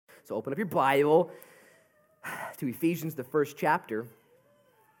So open up your Bible to Ephesians, the first chapter.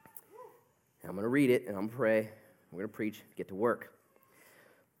 I'm going to read it, and I'm going to pray. I'm going to preach, get to work.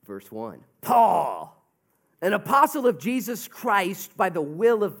 Verse 1. Paul, an apostle of Jesus Christ by the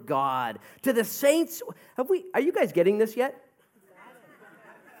will of God, to the saints. Are you guys getting this yet?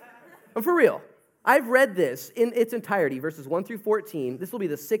 For real. I've read this in its entirety, verses 1 through 14. This will be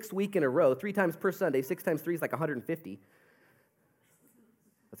the 6th week in a row, 3 times per Sunday. 6 times 3 is like 150.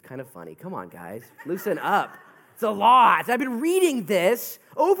 That's kind of funny. Come on, guys. Loosen up. It's a lot. I've been reading this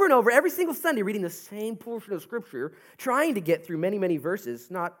over and over every single Sunday, reading the same portion of Scripture, trying to get through many, many verses,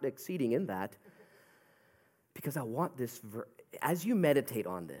 not exceeding in that, because I want this, as you meditate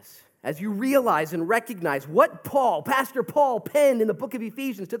on this, as you realize and recognize what Pastor Paul penned in the book of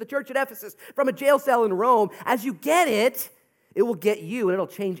Ephesians to the church at Ephesus from a jail cell in Rome, as you get it, it will get you and it'll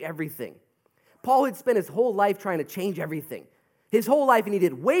change everything. Paul had spent his whole life trying to change everything. His whole life, and he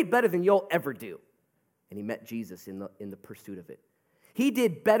did way better than you'll ever do. And he met Jesus in the pursuit of it. He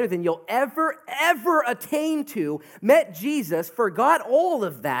did better than you'll ever attain to, met Jesus, forgot all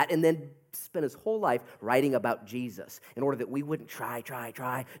of that, and then spent his whole life writing about Jesus in order that we wouldn't try,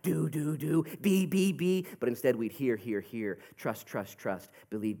 do, be, but instead we'd hear, trust,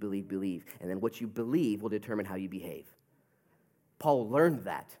 believe. And then what you believe will determine how you behave. Paul learned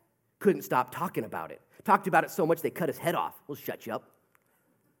that, couldn't stop talking about it. Talked about it so much they cut his head off. We'll shut you up.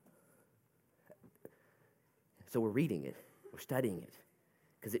 So we're reading it, we're studying it,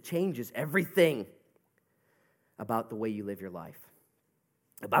 because it changes everything about the way you live your life,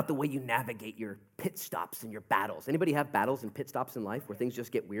 about the way you navigate your pit stops and your battles. Anybody have battles and pit stops in life where things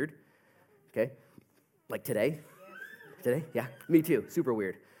just get weird? Okay, like today? Today? Yeah, me too, super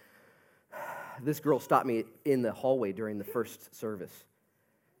weird. This girl stopped me in the hallway during the first service,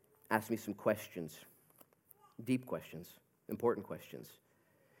 asked me some questions, deep questions, important questions,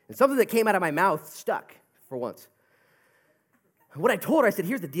 and something that came out of my mouth stuck. For once. What I told her, I said,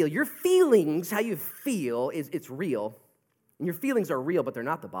 here's the deal. Your feelings, how you feel, it's real. And your feelings are real, but they're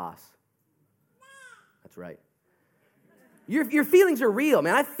not the boss. That's right. Your feelings are real,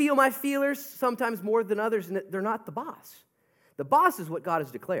 man. I feel my feelers sometimes more than others, and they're not the boss. The boss is what God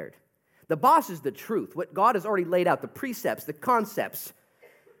has declared. The boss is the truth, what God has already laid out, the precepts, the concepts,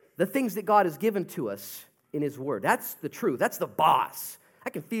 the things that God has given to us in His Word. That's the truth. That's the boss. I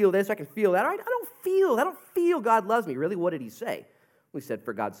can feel this, I can feel that. I don't feel God loves me. Really, what did He say? We said,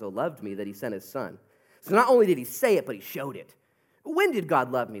 for God so loved me that He sent His Son. So not only did He say it, but He showed it. When did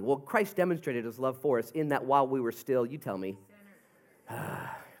God love me? Well, Christ demonstrated His love for us in that while we were still, you tell me,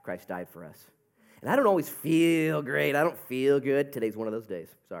 Christ died for us. And I don't always feel great. I don't feel good. Today's one of those days.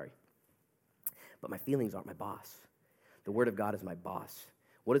 Sorry. But my feelings aren't my boss. The Word of God is my boss.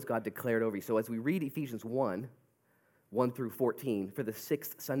 What has God declared over you? So as we read Ephesians 1 through 14, for the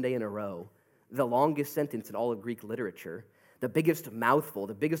 6th Sunday in a row, the longest sentence in all of Greek literature, the biggest mouthful,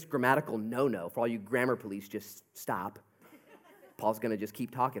 the biggest grammatical no-no. For all you grammar police, just stop. Paul's going to just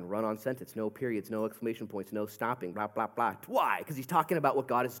keep talking, run-on sentence, no periods, no exclamation points, no stopping, blah, blah, blah. Why? Because he's talking about what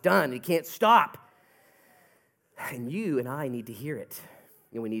God has done, and he can't stop. And you and I need to hear it.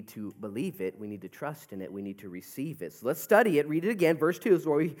 And we need to believe it. We need to trust in it. We need to receive it. So let's study it. Read it again. Verse 2 is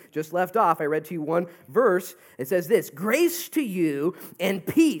where we just left off. I read to you one verse. It says this, grace to you and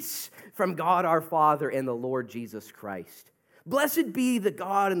peace from God our Father and the Lord Jesus Christ. Blessed be the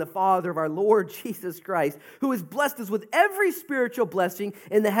God and the Father of our Lord Jesus Christ, who has blessed us with every spiritual blessing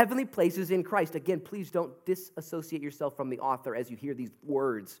in the heavenly places in Christ. Again, please don't disassociate yourself from the author as you hear these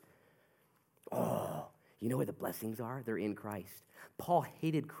words. Oh, you know where the blessings are? They're in Christ. Paul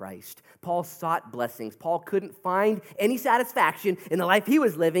hated Christ. Paul sought blessings. Paul couldn't find any satisfaction in the life he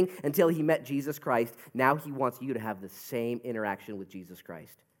was living until he met Jesus Christ. Now he wants you to have the same interaction with Jesus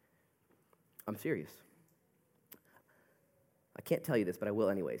Christ. I'm serious. I can't tell you this, but I will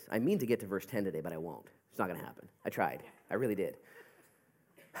anyways. I mean to get to verse 10 today, but I won't. It's not going to happen. I tried. I really did.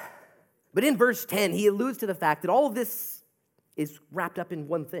 But in verse 10, he alludes to the fact that all of this is wrapped up in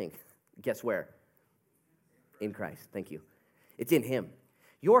one thing. Guess where? In Christ. Thank you. It's in Him.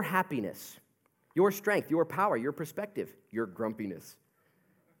 Your happiness, your strength, your power, your perspective, your grumpiness,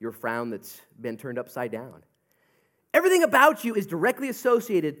 your frown that's been turned upside down. Everything about you is directly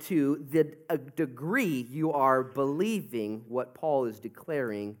associated to the degree you are believing what Paul is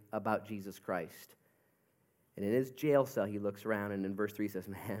declaring about Jesus Christ. And in his jail cell, he looks around and in verse 3 says,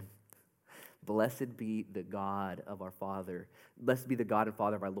 man, blessed be the God of our Father. Blessed be the God and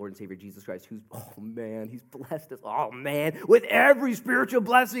Father of our Lord and Savior Jesus Christ, who's, he's blessed us, with every spiritual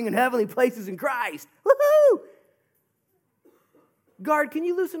blessing in heavenly places in Christ. Woohoo! Guard, can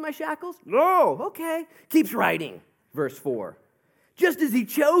you loosen my shackles? No, okay. Keeps writing, verse 4. just as he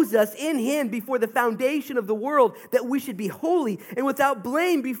chose us in him before the foundation of the world, that we should be holy and without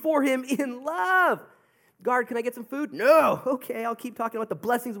blame before him in love. Guard, can I get some food? No. Okay, I'll keep talking about the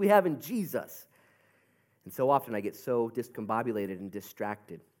blessings we have in Jesus. And so often I get so discombobulated and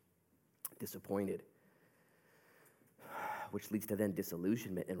distracted, disappointed, which leads to then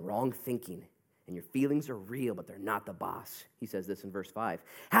disillusionment and wrong thinking. And your feelings are real, but they're not the boss. He says this in verse 5.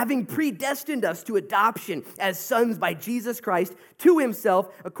 Having predestined us to adoption as sons by Jesus Christ to himself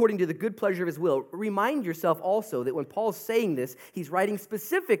according to the good pleasure of his will. Remind yourself also that when Paul's saying this, he's writing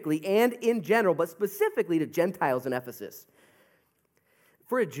specifically and in general, but specifically to Gentiles in Ephesus.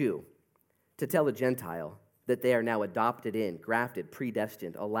 For a Jew to tell a Gentile that they are now adopted in, grafted,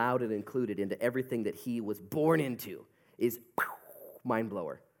 predestined, allowed and included into everything that he was born into is mind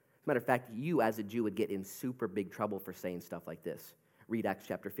blower. As a matter of fact, you as a Jew would get in super big trouble for saying stuff like this. Read Acts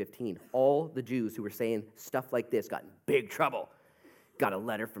chapter 15. All the Jews who were saying stuff like this got in big trouble. Got a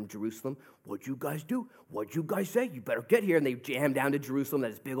letter from Jerusalem. What'd you guys do? What'd you guys say? You better get here. And they jammed down to Jerusalem,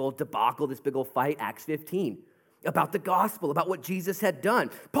 this big old debacle, this big old fight, Acts 15, about the gospel, about what Jesus had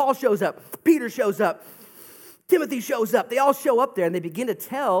done. Paul shows up. Peter shows up. Timothy shows up. They all show up there, and they begin to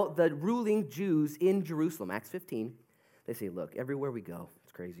tell the ruling Jews in Jerusalem, Acts 15. They say, look, everywhere we go,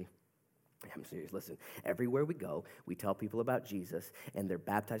 it's crazy. I'm serious. Listen, everywhere we go, we tell people about Jesus, and they're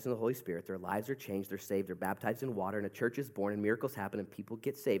baptized in the Holy Spirit. Their lives are changed. They're saved. They're baptized in water, and a church is born, and miracles happen, and people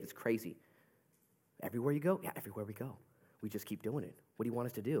get saved. It's crazy. Everywhere you go? Yeah, everywhere we go. We just keep doing it. What do you want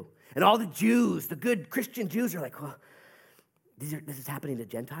us to do? And all the Jews, the good Christian Jews, are like, well, this is happening to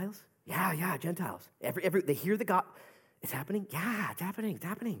Gentiles? Yeah, Gentiles. They hear the God. It's happening? Yeah, it's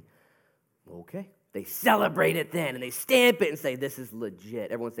happening. Okay. They celebrate it then, and they stamp it and say, this is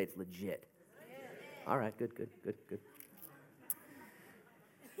legit. Everyone say it's legit. All right, good.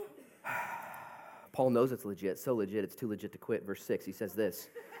 Paul knows it's legit, so legit, it's too legit to quit. Verse 6, he says this.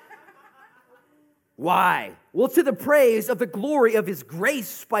 Why? Well, to the praise of the glory of his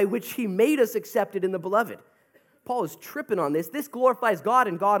grace by which he made us accepted in the beloved. Paul is tripping on this. This glorifies God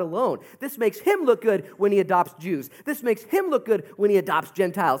and God alone. This makes him look good when he adopts Jews. This makes him look good when he adopts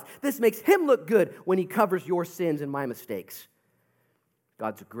Gentiles. This makes him look good when he covers your sins and my mistakes.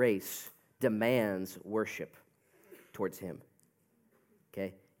 God's grace demands worship towards him.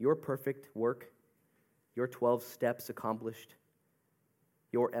 Okay? Your perfect work, your 12 steps accomplished,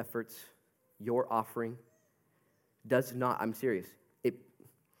 your efforts, your offering does not, I'm serious,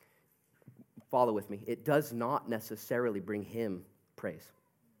 follow with me, it does not necessarily bring him praise.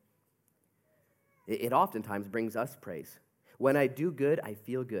 It oftentimes brings us praise. When I do good, I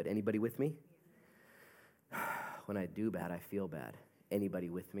feel good. Anybody with me? When I do bad, I feel bad. Anybody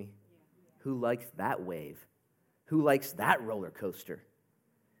with me? Who likes that wave? Who likes that roller coaster?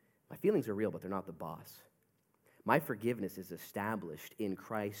 My feelings are real, but they're not the boss. My forgiveness is established in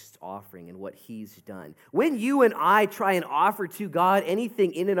Christ's offering and what he's done. When you and I try and offer to God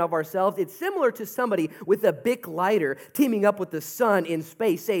anything in and of ourselves, it's similar to somebody with a Bic lighter teaming up with the sun in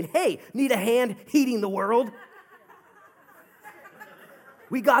space saying, hey, need a hand heating the world?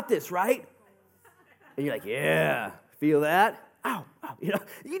 We got this, right? And you're like, yeah, feel that? Ow.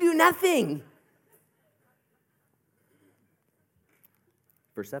 You do nothing.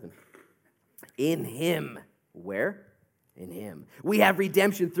 Verse 7. In him. Where? In him. We have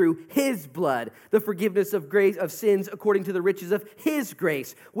redemption through his blood, the forgiveness of grace of sins according to the riches of his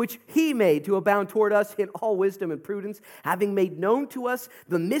grace, which he made to abound toward us in all wisdom and prudence, having made known to us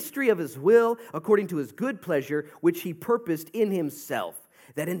the mystery of his will according to his good pleasure, which he purposed in himself,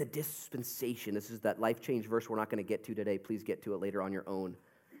 that in the dispensation, this is that life change verse we're not going to get to today, please get to it later on your own,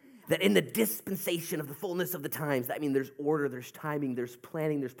 that in the dispensation of the fullness of the times, that means there's order, there's timing, there's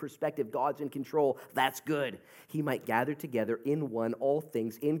planning, there's perspective, God's in control, that's good. He might gather together in one all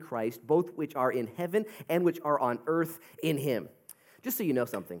things in Christ, both which are in heaven and which are on earth in him. Just so you know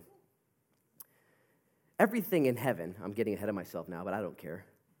something, everything in heaven, I'm getting ahead of myself now, but I don't care.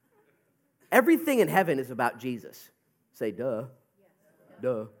 Everything in heaven is about Jesus. Say, duh.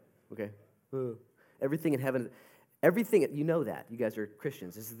 Duh. Okay. Everything in heaven. Everything, you know that. You guys are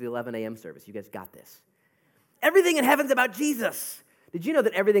Christians. This is the 11 a.m. service. You guys got this. Everything in heaven's about Jesus. Did you know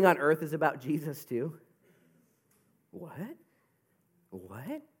that everything on earth is about Jesus too? What?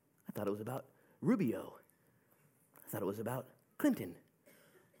 I thought it was about Rubio. I thought it was about Clinton.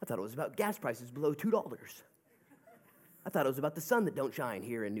 I thought it was about gas prices below $2. I thought it was about the sun that don't shine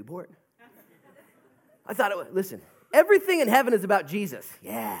here in Newport. I thought it was, listen, everything in heaven is about Jesus.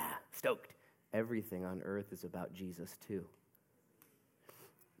 Yeah, stoked. Everything on earth is about Jesus too.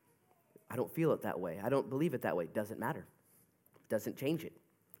 I don't feel it that way. I don't believe it that way. Doesn't matter. Doesn't change it.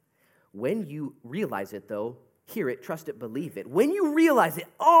 When you realize it, though, hear it, trust it, believe it, when you realize that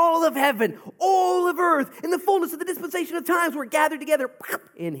all of heaven, all of earth, in the fullness of the dispensation of times, we're gathered together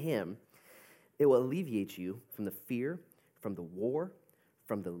in him, it will alleviate you from the fear, from the war,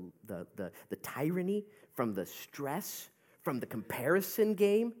 from the tyranny, from the stress, from the comparison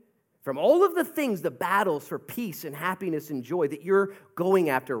game, from all of the things, the battles for peace and happiness and joy that you're going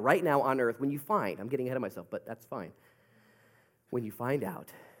after right now on earth. When you find, I'm getting ahead of myself, but that's fine. When you find out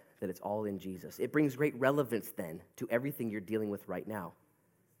that it's all in Jesus, it brings great relevance then to everything you're dealing with right now.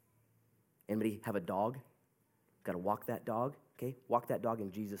 Anybody have a dog? Got to walk that dog? Okay, walk that dog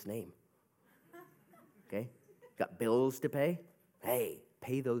in Jesus' name. Okay, got bills to pay? Hey,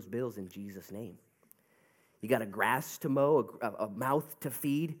 pay those bills in Jesus' name. You got a grass to mow, a mouth to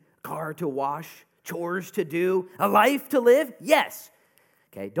feed, car to wash, chores to do, a life to live? Yes.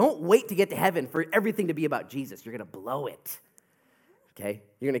 Okay, don't wait to get to heaven for everything to be about Jesus. You're going to blow it. Okay,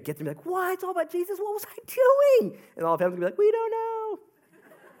 you're going to get to be like, what? It's all about Jesus? What was I doing? And all of heaven's going to be like, we don't know.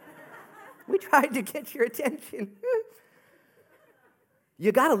 We tried to get your attention.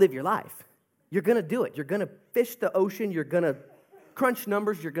 You got to live your life. You're going to do it. You're going to fish the ocean. You're going to crunch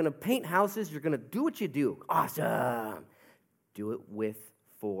numbers. You're going to paint houses. You're going to do what you do. Awesome. Do it with,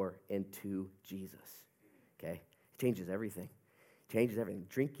 for, and to Jesus. Okay? It changes everything. Changes everything.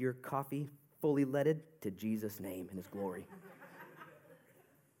 Drink your coffee fully leaded to Jesus' name and his glory.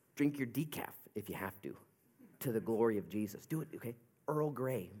 Drink your decaf if you have to the glory of Jesus. Do it, okay? Earl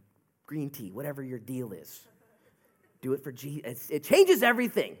Grey, green tea, whatever your deal is. Do it for Jesus. It changes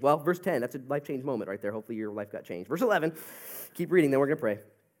everything. Well, verse 10, that's a life change moment right there. Hopefully your life got changed. Verse 11, keep reading, then we're going to pray.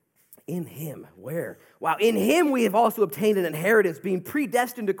 In him, where? Wow, in him we have also obtained an inheritance, being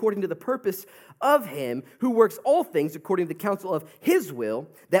predestined according to the purpose of him who works all things according to the counsel of his will,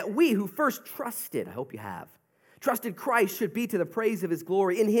 that we who first trusted, I hope you have, trusted Christ should be to the praise of his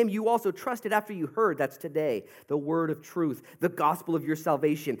glory. In him you also trusted after you heard, that's today, the word of truth, the gospel of your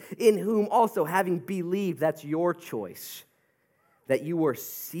salvation, in whom also having believed, that's your choice, that you were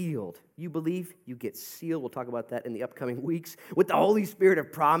sealed. You believe, you get sealed. We'll talk about that in the upcoming weeks, with the Holy Spirit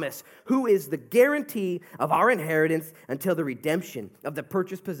of promise, who is the guarantee of our inheritance until the redemption of the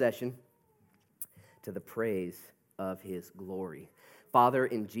purchased possession to the praise of his glory. Father,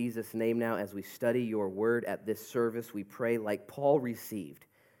 in Jesus' name now, as we study your word at this service, we pray like Paul received,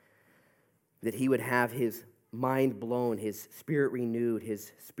 that he would have his mind blown, his spirit renewed,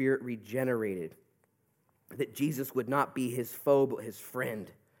 his spirit regenerated, that Jesus would not be his foe, but his friend.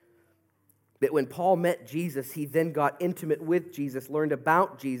 That when Paul met Jesus, he then got intimate with Jesus, learned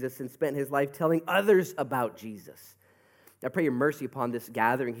about Jesus, and spent his life telling others about Jesus. I pray your mercy upon this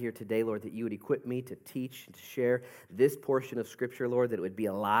gathering here today, Lord, that you would equip me to teach and to share this portion of Scripture, Lord, that it would be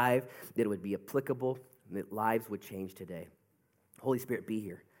alive, that it would be applicable, and that lives would change today. Holy Spirit, be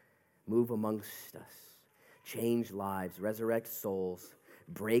here. Move amongst us. Change lives, resurrect souls,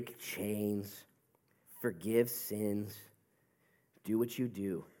 break chains, forgive sins, do what you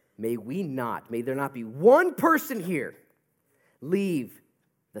do. May there not be one person here leave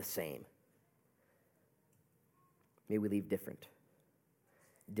the same. May we leave different.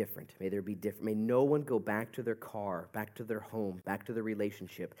 May there be different. May no one go back to their car, back to their home, back to their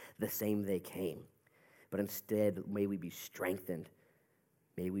relationship the same they came. But instead, may we be strengthened.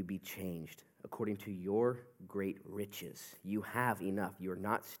 May we be changed according to your great riches. You have enough. You're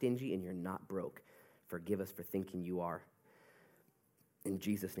not stingy and you're not broke. Forgive us for thinking you are. In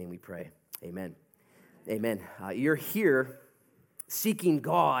Jesus' name we pray. Amen. Amen. You're here seeking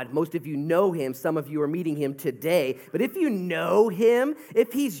God. Most of you know him. Some of you are meeting him today. But if you know him,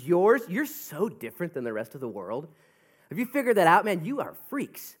 if he's yours, you're so different than the rest of the world. Have you figured that out, man? You are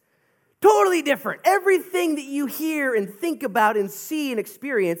freaks. Totally different. Everything that you hear and think about and see and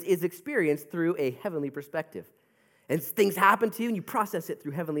experience is experienced through a heavenly perspective. And things happen to you and you process it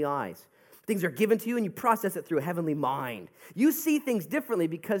through heavenly eyes. Things are given to you and you process it through a heavenly mind. You see things differently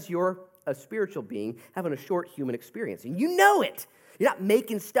because you're a spiritual being having a short human experience. And you know it. You're not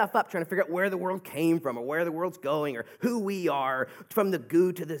making stuff up, trying to figure out where the world came from or where the world's going or who we are, from the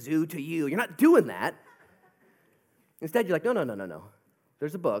goo to the zoo to you. You're not doing that. Instead, you're like, no.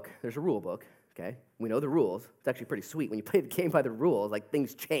 There's a book. There's a rule book, okay? We know the rules. It's actually pretty sweet. When you play the game by the rules, like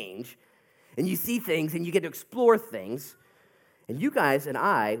things change. And you see things and you get to explore things. And you guys and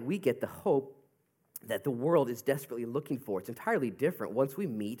I, we get the hope that the world is desperately looking for. It's entirely different once we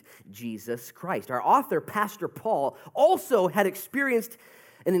meet Jesus Christ. Our author, Pastor Paul, also had experienced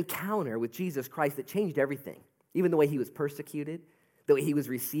an encounter with Jesus Christ that changed everything. Even the way he was persecuted, the way he was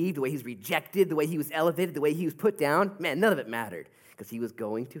received, the way he's rejected, the way he was elevated, the way he was put down. Man, none of it mattered because he was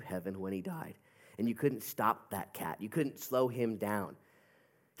going to heaven when he died. And you couldn't stop that cat. You couldn't slow him down.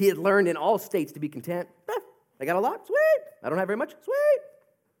 He had learned in all states to be content. I got a lot? Sweet. I don't have very much? Sweet.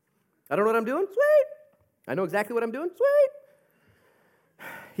 I don't know what I'm doing? Sweet. I know exactly what I'm doing? Sweet.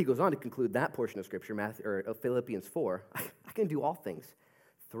 He goes on to conclude that portion of Scripture, Philippians 4. I can do all things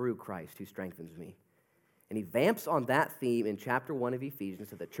through Christ who strengthens me. And he vamps on that theme in chapter 1 of Ephesians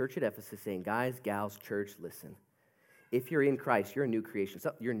to the church at Ephesus, saying, guys, gals, church, listen. If you're in Christ, you're a new creation.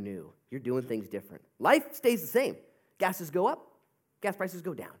 So you're new. You're doing things different. Life stays the same. Gases go up. Gas prices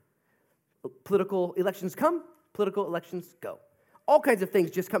go down. Political elections come. Political elections go. All kinds of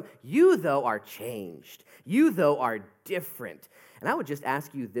things just come. You, though, are changed. You, though, are different. And I would just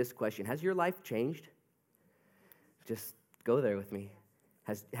ask you this question. Has your life changed? Just go there with me.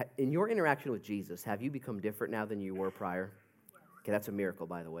 In your interaction with Jesus, have you become different now than you were prior? Okay, that's a miracle,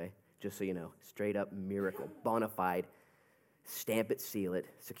 by the way. Just so you know. Straight up miracle. Bona fide. Stamp it, seal it,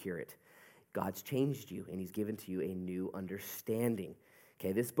 secure it. God's changed you, and he's given to you a new understanding.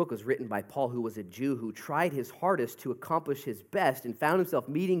 Okay, this book was written by Paul, who was a Jew who tried his hardest to accomplish his best and found himself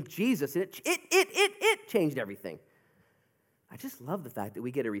meeting Jesus, and it changed everything. I just love the fact that we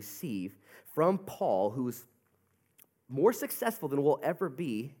get to receive from Paul, who's more successful than we'll ever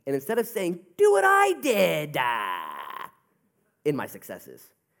be, and instead of saying, do what I did in my successes,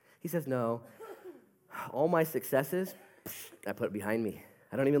 he says, no, all my successes, I put it behind me.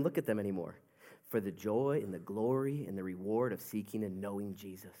 I don't even look at them anymore. For the joy and the glory and the reward of seeking and knowing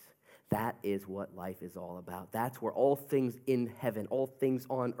Jesus. That is what life is all about. That's where all things in heaven, all things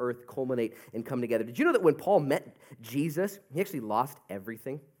on earth culminate and come together. Did you know that when Paul met Jesus, he actually lost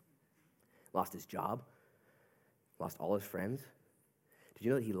everything? Lost his job, lost all his friends. Did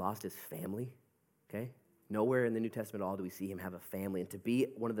you know that he lost his family? Okay? Nowhere in the New Testament at all do we see him have a family. And to be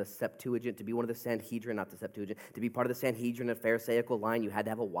one of the Septuagint, to be one of the Sanhedrin, not the Septuagint, to be part of the Sanhedrin, a Pharisaical line, you had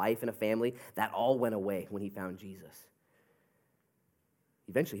to have a wife and a family. That all went away when he found Jesus.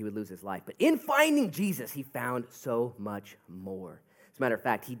 Eventually, he would lose his life. But in finding Jesus, he found so much more. As a matter of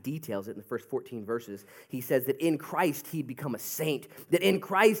fact, he details it in the first 14 verses. He says that in Christ, he'd become a saint, that in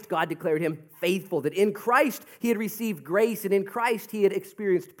Christ, God declared him faithful, that in Christ, he had received grace, and in Christ, he had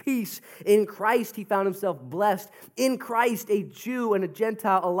experienced peace. In Christ, he found himself blessed. In Christ, a Jew and a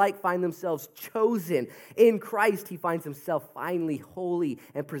Gentile alike find themselves chosen. In Christ, he finds himself finally holy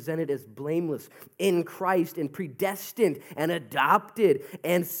and presented as blameless. In Christ, and predestined and adopted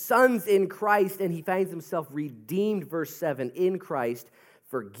and sons in Christ, and he finds himself redeemed, verse 7, in Christ,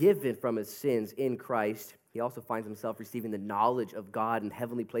 forgiven from his sins in Christ. He also finds himself receiving the knowledge of God in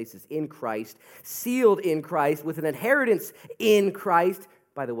heavenly places in Christ, sealed in Christ with an inheritance in Christ.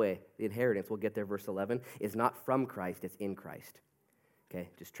 By the way, the inheritance, we'll get there, verse 11, is not from Christ, it's in Christ. Okay,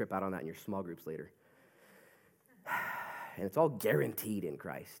 just trip out on that in your small groups later. And it's all guaranteed in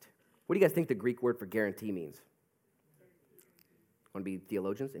Christ. What do you guys think the Greek word for guarantee means? Want to be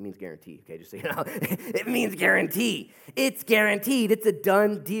theologians? It means guarantee, okay, just so you know. It means guarantee. It's guaranteed. It's a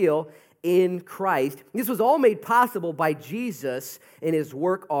done deal in Christ. This was all made possible by Jesus in his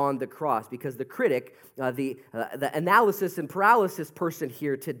work on the cross, because the critic, the analysis and paralysis person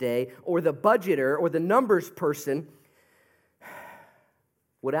here today, or the budgeter, or the numbers person,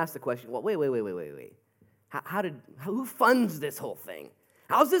 would ask the question, well, wait. Who funds this whole thing?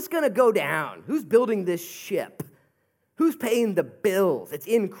 How's this going to go down? Who's building this ship? Who's paying the bills? It's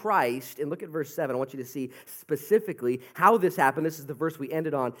in Christ. And look at verse 7. I want you to see specifically how this happened. This is the verse we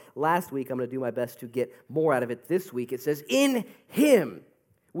ended on last week. I'm going to do my best to get more out of it this week. It says, in him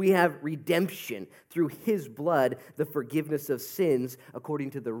we have redemption through his blood, the forgiveness of sins according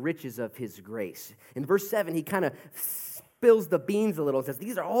to the riches of his grace. In verse 7, he kind of spills the beans a little and says,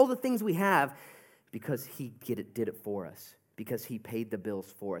 these are all the things we have because he did it for us. Because he paid the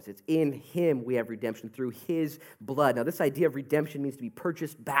bills for us. It's in him we have redemption through his blood. Now, this idea of redemption means to be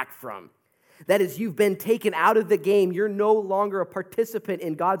purchased back from. That is, you've been taken out of the game. You're no longer a participant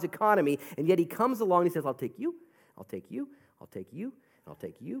in God's economy, and yet he comes along and he says, I'll take you, I'll take you, I'll take you, I'll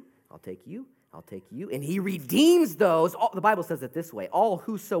take you, I'll take you, I'll take you. And he redeems those. The Bible says it this way, all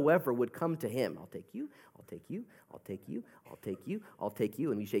whosoever would come to him. I'll take you, I'll take you, I'll take you, I'll take you, I'll take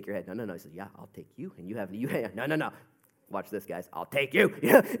you. And you shake your head. No. He says, yeah, I'll take you. And you have, no. Watch this, guys. I'll take you.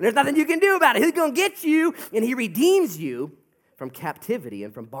 There's nothing you can do about it. He's going to get you, and he redeems you from captivity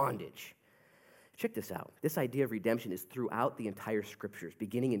and from bondage. Check this out. This idea of redemption is throughout the entire scriptures,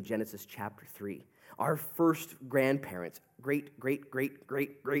 beginning in Genesis chapter 3. Our first grandparents, great,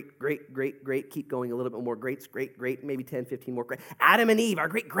 keep going a little bit more, great, maybe 10, 15 more. Adam and Eve, our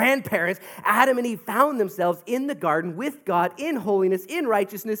great-grandparents, Adam and Eve found themselves in the garden with God, in holiness, in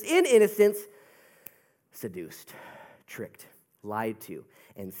righteousness, in innocence, seduced, tricked, lied to,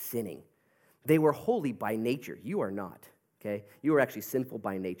 and sinning. They were holy by nature. You are not. okay? You are actually sinful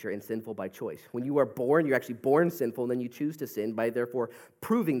by nature and sinful by choice. When you are born, you're actually born sinful, and then you choose to sin by therefore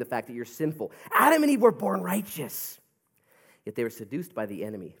proving the fact that you're sinful. Adam and Eve were born righteous, yet they were seduced by the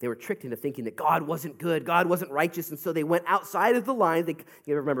enemy. They were tricked into thinking that God wasn't good, God wasn't righteous, and so they went outside of the lines. You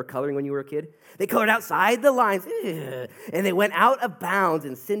ever remember coloring when you were a kid? They colored outside the lines, and they went out of bounds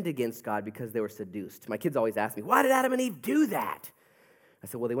and sinned against God because they were seduced. My kids always ask me, why did Adam and Eve do that? I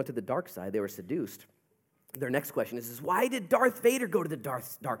said, well, they went to the dark side. They were seduced. Their next question is why did Darth Vader go to the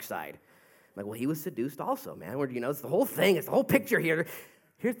dark side? I'm like, well, he was seduced also, man. It's the whole thing. It's the whole picture here.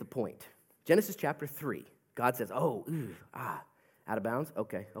 Here's the point. Genesis chapter 3. God says, out of bounds?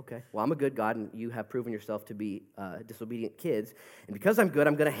 Okay. Well, I'm a good God, and you have proven yourself to be disobedient kids. And because I'm good,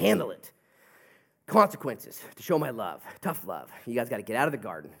 I'm going to handle it. Consequences to show my love, tough love. You guys got to get out of the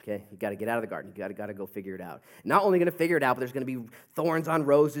garden, okay? You got to get out of the garden. You got to go figure it out. Not only going to figure it out, but there's going to be thorns on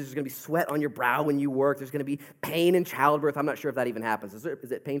roses. There's going to be sweat on your brow when you work. There's going to be pain in childbirth. I'm not sure if that even happens. Is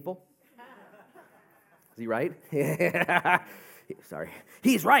it painful? Is he right? Sorry.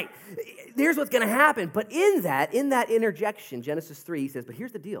 He's right. Here's what's going to happen. But in that interjection, Genesis 3 says, but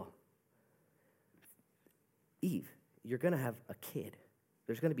here's the deal. Eve, you're going to have a kid.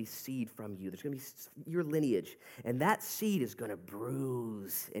 There's going to be seed from you. There's going to be your lineage. And that seed is going to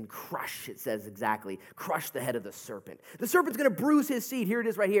bruise and crush, it says exactly, crush the head of the serpent. The serpent's going to bruise his seed. Here it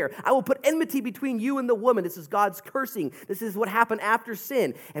is right here. I will put enmity between you and the woman. This is God's cursing. This is what happened after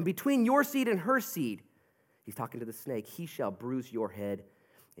sin. And between your seed and her seed, he's talking to the snake, he shall bruise your head,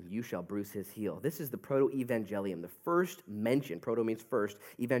 and you shall bruise his heel. This is the proto-evangelium, the first mention. Proto means first.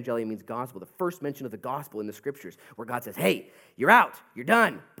 Evangelium means gospel. The first mention of the gospel in the scriptures where God says, hey, you're out. You're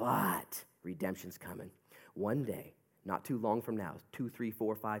done. But redemption's coming. One day, not too long from now, 2, 3,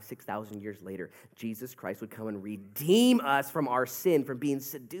 4, 5, 6,000 years later, Jesus Christ would come and redeem us from our sin, from being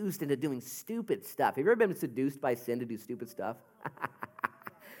seduced into doing stupid stuff. Have you ever been seduced by sin to do stupid stuff?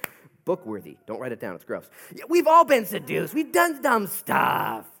 Book-worthy. Don't write it down. It's gross. We've all been seduced. We've done dumb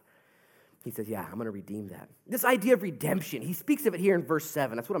stuff. He says, yeah, I'm going to redeem that. This idea of redemption, he speaks of it here in verse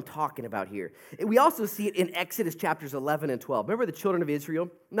 7. That's what I'm talking about here. And we also see it in Exodus chapters 11 and 12. Remember the children of Israel?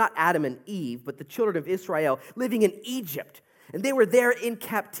 Not Adam and Eve, but the children of Israel living in Egypt. And they were there in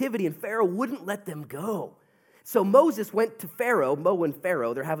captivity, and Pharaoh wouldn't let them go. So Moses went to Pharaoh, Mo and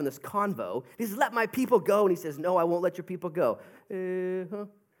Pharaoh. They're having this convo. He says, let my people go. And he says, no, I won't let your people go.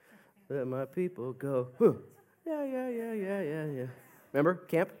 Let my people go. Yeah. Remember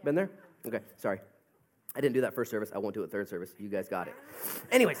camp? Been there? Okay, sorry. I didn't do that first service. I won't do it third service. You guys got it.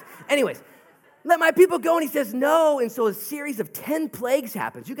 Anyways, let my people go. And he says no. And so a series of 10 plagues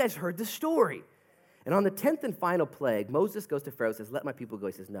happens. You guys heard the story. And on the 10th and final plague, Moses goes to Pharaoh and says, let my people go.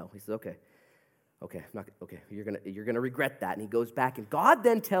 He says no. He says, okay, you're gonna regret that. And he goes back. And God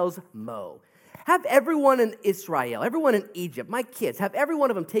then tells Mo, have everyone in Israel, everyone in Egypt, my kids, have every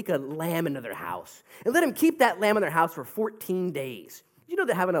one of them take a lamb into their house and let them keep that lamb in their house for 14 days. Did you know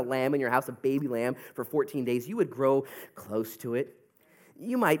that having a lamb in your house, a baby lamb, for 14 days, you would grow close to it?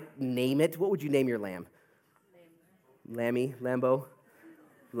 You might name it. What would you name your lamb? Lammy, Lambo,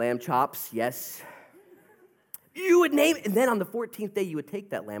 lamb chops, yes. You would name it, and then on the 14th day, you would take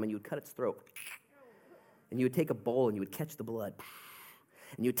that lamb and you would cut its throat. And you would take a bowl and you would catch the blood.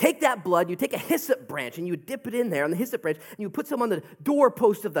 And you take that blood, you take a hyssop branch, and you would dip it in there on the hyssop branch, and you would put some on the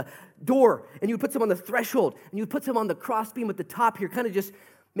doorpost of the door, and you would put some on the threshold, and you would put some on the crossbeam at the top here, kind of just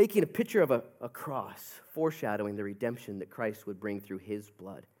making a picture of a cross, foreshadowing the redemption that Christ would bring through his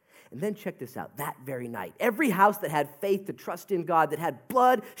blood. And then check this out, that very night, every house that had faith to trust in God, that had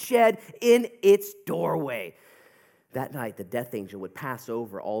blood shed in its doorway, that night the death angel would pass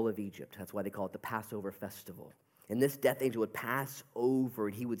over all of Egypt. That's why they call it the Passover festival. And this death angel would pass over,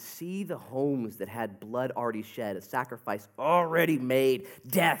 and he would see the homes that had blood already shed, a sacrifice already made.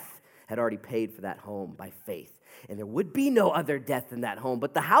 Death had already paid for that home by faith. And there would be no other death in that home.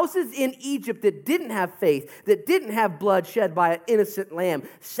 But the houses in Egypt that didn't have faith, that didn't have blood shed by an innocent lamb,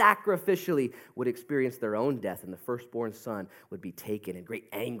 sacrificially would experience their own death, and the firstborn son would be taken in great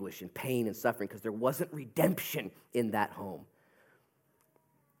anguish and pain and suffering because there wasn't redemption in that home.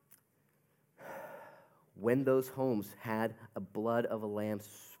 When those homes had a blood of a lamb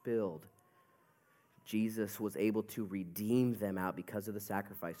spilled, Jesus was able to redeem them out because of the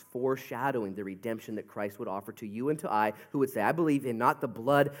sacrifice, foreshadowing the redemption that Christ would offer to you and to I, who would say, I believe in not the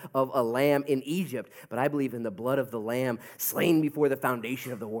blood of a lamb in Egypt, but I believe in the blood of the lamb slain before the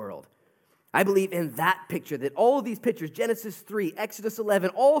foundation of the world. I believe in that picture, that all of these pictures, Genesis 3, Exodus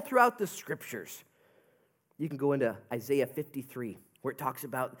 11, all throughout the scriptures. You can go into Isaiah 53. where it talks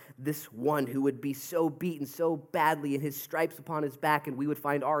about this one who would be so beaten so badly and his stripes upon his back, and we would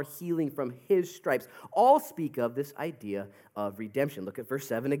find our healing from his stripes. All speak of this idea of redemption. Look at verse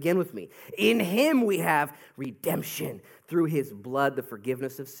 7 again with me. In him we have redemption through his blood, the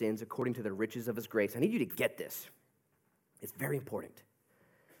forgiveness of sins according to the riches of his grace. I need you to get this. It's very important.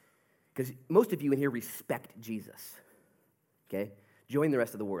 Because most of you in here respect Jesus. Okay? Join the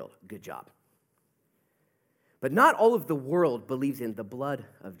rest of the world. Good job. But not all of the world believes in the blood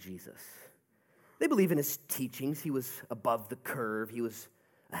of Jesus. They believe in his teachings. He was above the curve. He was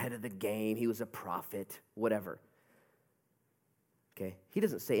ahead of the game. He was a prophet, whatever. Okay? He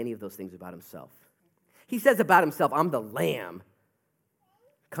doesn't say any of those things about himself. He says about himself, I'm the Lamb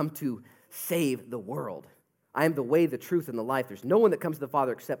come to save the world. I am the way, the truth, and the life. There's no one that comes to the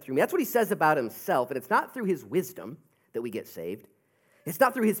Father except through me. That's what he says about himself, and it's not through his wisdom that we get saved. It's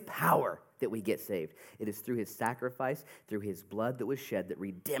not through his power that we get saved. It is through his sacrifice, through his blood that was shed, that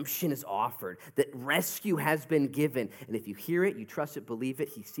redemption is offered, that rescue has been given. And if you hear it, you trust it, believe it,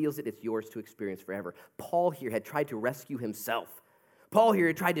 he seals it, it's yours to experience forever. Paul here had tried to rescue himself. Paul here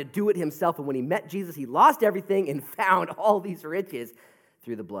had tried to do it himself, and when he met Jesus, he lost everything and found all these riches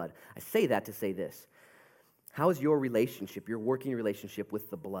through the blood. I say that to say this. How is your relationship, your working relationship with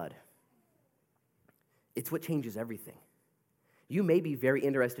the blood? It's what changes everything. You may be very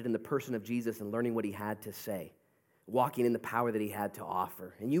interested in the person of Jesus and learning what he had to say, walking in the power that he had to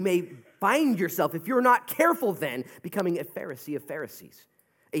offer. And you may find yourself, if you're not careful then, becoming a Pharisee of Pharisees,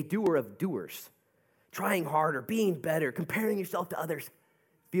 a doer of doers, trying harder, being better, comparing yourself to others,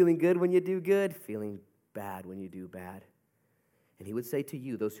 feeling good when you do good, feeling bad when you do bad. And he would say to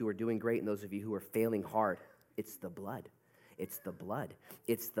you, those who are doing great and those of you who are failing hard, it's the blood. It's the blood.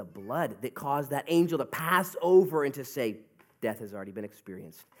 It's the blood that caused that angel to pass over and to say, death has already been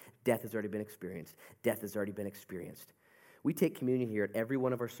experienced. Death has already been experienced. Death has already been experienced. We take communion here at every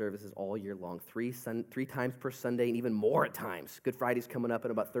one of our services all year long, three times per Sunday and even more at times. Good Friday's coming up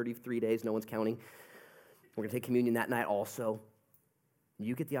in about 33 days. No one's counting. We're going to take communion that night also.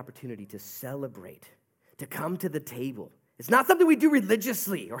 You get the opportunity to celebrate, to come to the table. It's not something we do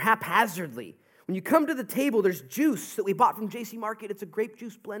religiously or haphazardly. When you come to the table, there's juice that we bought from J.C. Market. It's a grape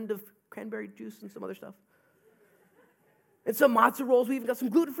juice blend of cranberry juice and some other stuff. And some matzo rolls. We even got some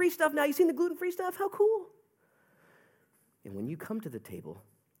gluten-free stuff now. You seen the gluten-free stuff? How cool. And when you come to the table,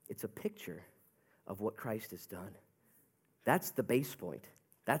 it's a picture of what Christ has done. That's the base point.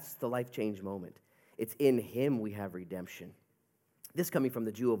 That's the life change moment. It's in him we have redemption. This coming from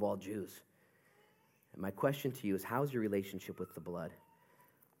the Jew of all Jews. And my question to you is, how's your relationship with the blood?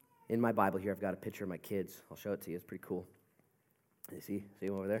 In my Bible here, I've got a picture of my kids. I'll show it to you. It's pretty cool. You see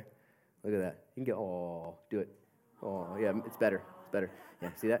them over there? Look at that. You can get, do it. Oh, yeah, it's better. It's better. Yeah,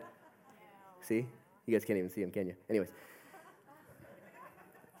 see that? See? You guys can't even see them, can you? Anyways.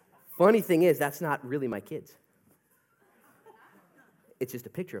 Funny thing is, that's not really my kids. It's just a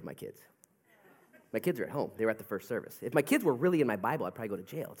picture of my kids. My kids are at home. They were at the first service. If my kids were really in my Bible, I'd probably go to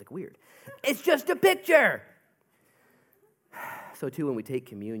jail. It's like weird. It's just a picture. So too, when we take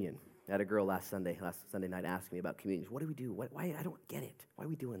communion, I had a girl last Sunday night ask me about communion. What do we do? Why? I don't get it. Why are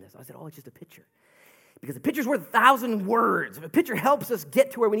we doing this? I said, it's just a picture. Because a picture's worth 1,000 words. A picture helps us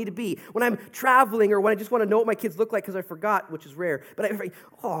get to where we need to be. When I'm traveling or when I just want to know what my kids look like because I forgot, which is rare, but it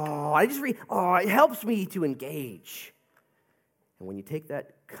helps me to engage. And when you take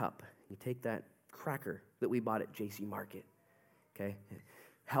that cup, you take that cracker that we bought at J.C. Market, okay, it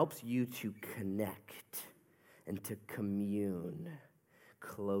helps you to connect and to commune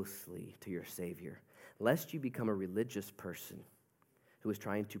closely to your Savior, lest you become a religious person who is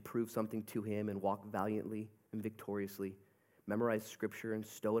trying to prove something to him and walk valiantly and victoriously, memorize Scripture and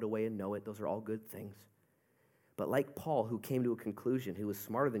stow it away and know it. Those are all good things. But like Paul, who came to a conclusion, who was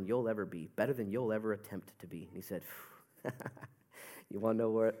smarter than you'll ever be, better than you'll ever attempt to be, and he said, you want to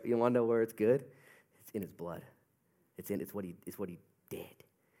know where it's good? It's in his blood. It's what he did.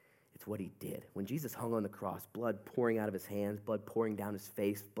 It's what he did. When Jesus hung on the cross, blood pouring out of his hands, blood pouring down his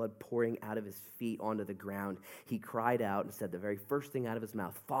face, blood pouring out of his feet onto the ground, he cried out and said the very first thing out of his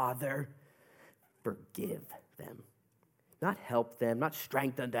mouth, Father, forgive them. Not help them, not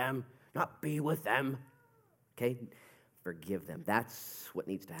strengthen them, not be with them. Okay? Forgive them. That's what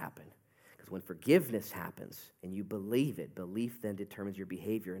needs to happen. Because when forgiveness happens and you believe it, belief then determines your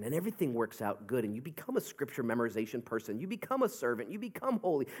behavior. And then everything works out good and you become a scripture memorization person. You become a servant. You become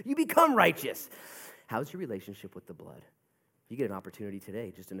holy. You become righteous. How's your relationship with the blood? You get an opportunity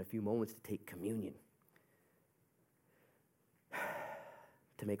today, just in a few moments, to take communion.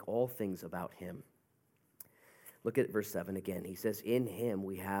 To make all things about him. Look at verse 7 again. He says, in him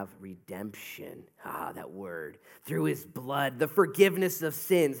we have redemption. That word. Through his blood, the forgiveness of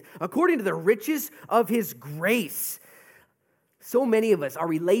sins, according to the riches of his grace. So many of us, our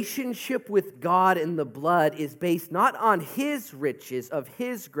relationship with God in the blood is based not on his riches of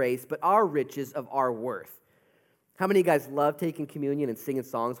his grace, but our riches of our worth. How many of you guys love taking communion and singing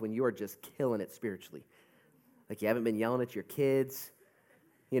songs when you are just killing it spiritually? Like you haven't been yelling at your kids.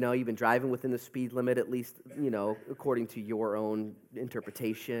 You've been driving within the speed limit, at least, according to your own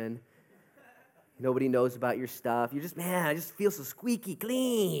interpretation. Nobody knows about your stuff. You're just, man, I just feel so squeaky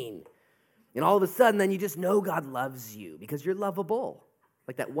clean. And all of a sudden, then you just know God loves you because you're lovable.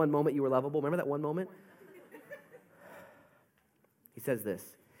 Like that one moment you were lovable. Remember that one moment? He says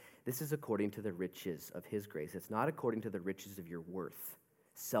this is according to the riches of his grace. It's not according to the riches of your worth,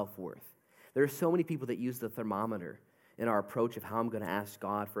 self-worth. There are so many people that use the thermometer in our approach of how I'm going to ask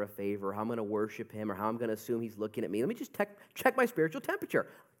God for a favor, or how I'm going to worship him, or how I'm going to assume he's looking at me. Let me just check my spiritual temperature.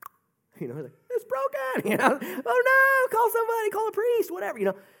 Like, it's broken. Oh no, call somebody, call a priest,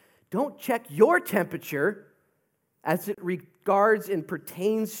 whatever. Don't check your temperature as it regards and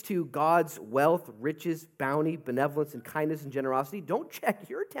pertains to God's wealth, riches, bounty, benevolence, and kindness and generosity. Don't check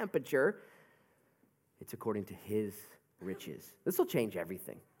your temperature. It's according to his riches. This will change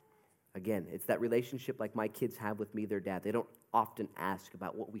everything. Again, it's that relationship like my kids have with me, their dad. They don't often ask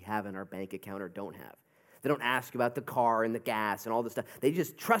about what we have in our bank account or don't have. They don't ask about the car and the gas and all this stuff. They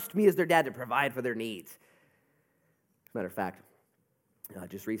just trust me as their dad to provide for their needs. As a matter of fact,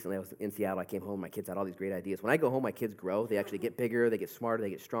 just recently I was in Seattle. I came home. My kids had all these great ideas. When I go home, my kids grow. They actually get bigger. They get smarter. They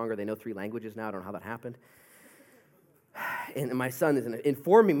get stronger. They know 3 languages now. I don't know how that happened. And my son is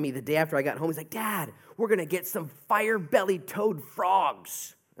informing me the day after I got home. He's like, Dad, we're going to get some fire-bellied toad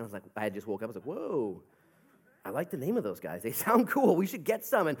frogs. And I was like, I had just woke up. I was like, whoa, I like the name of those guys. They sound cool. We should get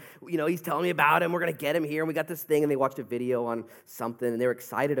some. And, he's telling me about him. We're going to get him here. And we got this thing. And they watched a video on something. And they were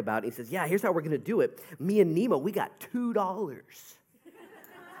excited about it. He says, yeah, here's how we're going to do it. Me and Nemo, we got $2.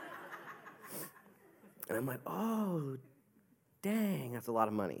 And I'm like, oh, dang, that's a lot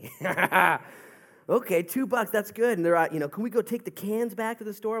of money. Okay, $2, that's good. And they're out, can we go take the cans back to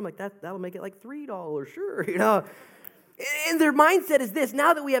the store? I'm like, that'll make it like $3, sure, And their mindset is this: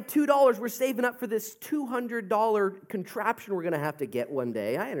 now that we have $2, we're saving up for this $200 contraption we're going to have to get one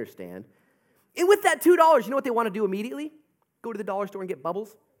day. I understand. And with that $2, you know what they want to do immediately? Go to the dollar store and get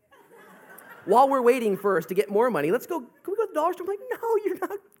bubbles. While we're waiting for us to get more money, let's go. Can we go to the dollar store? I'm like, no, you're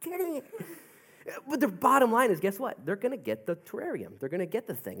not getting it. But the bottom line is, guess what? They're going to get the terrarium. They're going to get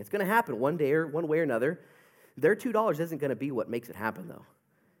the thing. It's going to happen one day or one way or another. Their $2 isn't going to be what makes it happen, though.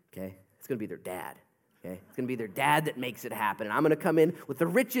 Okay? It's going to be their dad. Okay? It's going to be their dad that makes it happen. And I'm going to come in with the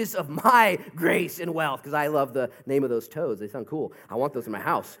riches of my grace and wealth, because I love the name of those toads. They sound cool. I want those in my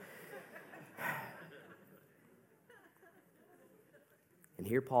house. And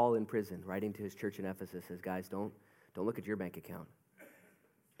here Paul in prison, writing to his church in Ephesus, says, guys, don't look at your bank account.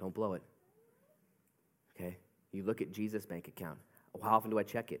 Don't blow it. Okay? You look at Jesus' bank account. How often do I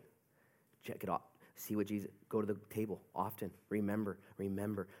check it? Check it off. See what Jesus, go to the table often. Remember,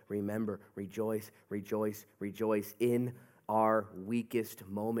 rejoice. In our weakest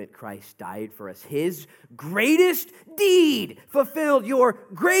moment, Christ died for us. His greatest deed fulfilled your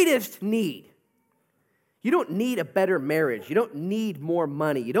greatest need. You don't need a better marriage. You don't need more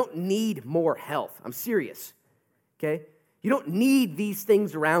money. You don't need more health. I'm serious. Okay? You don't need these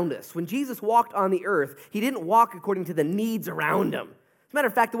things around us. When Jesus walked on the earth, he didn't walk according to the needs around him. As a matter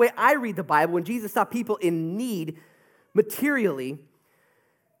of fact, the way I read the Bible, when Jesus saw people in need materially,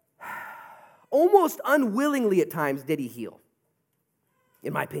 almost unwillingly at times did he heal,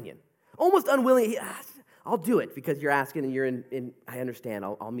 in my opinion. Almost unwillingly. I'll do it because you're asking and you're in I understand.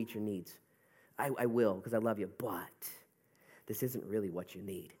 I'll meet your needs. I will because I love you. But this isn't really what you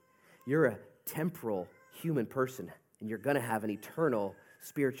need. You're a temporal human person, and you're going to have an eternal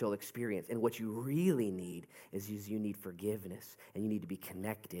spiritual experience. And what you really need is you need forgiveness, and you need to be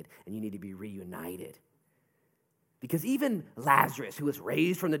connected, and you need to be reunited. Because even Lazarus, who was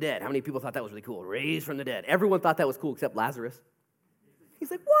raised from the dead, how many people thought that was really cool? Raised from the dead. Everyone thought that was cool except Lazarus.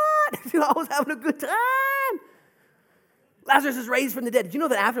 He's like, what? I was having a good time. Lazarus is raised from the dead. Did you know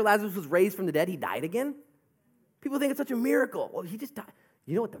that after Lazarus was raised from the dead, he died again? People think it's such a miracle. Well, he just died.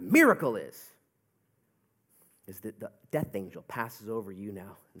 You know what the miracle is? Is that the death angel passes over you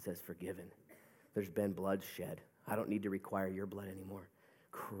now and says, forgiven. There's been blood shed. I don't need to require your blood anymore.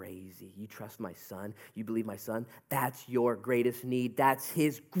 Crazy. You trust my son? You believe my son? That's your greatest need. That's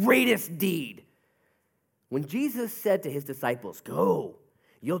his greatest deed. When Jesus said to his disciples, go,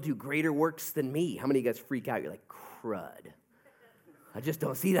 you'll do greater works than me. How many of you guys freak out? You're like, crud. I just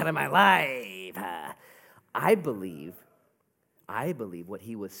don't see that in my life. I believe what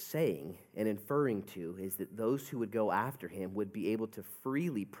he was saying and inferring to is that those who would go after him would be able to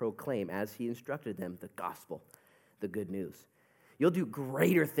freely proclaim, as he instructed them, the gospel, the good news. You'll do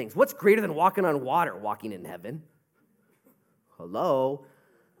greater things. What's greater than walking on water, walking in heaven? Hello?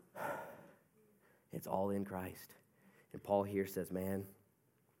 It's all in Christ. And Paul here says, man,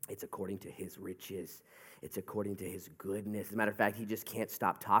 it's according to his riches. It's according to his goodness. As a matter of fact, he just can't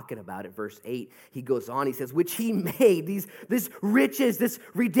stop talking about it. Verse 8, he goes on, he says, which he made, this riches, this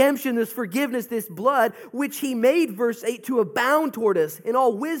redemption, this forgiveness, this blood, which he made, verse 8, to abound toward us in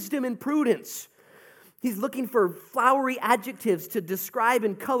all wisdom and prudence. He's looking for flowery adjectives to describe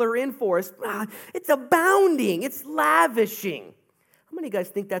and color in for us. It's abounding. It's lavishing. How many of you guys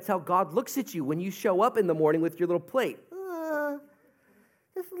think that's how God looks at you when you show up in the morning with your little plate?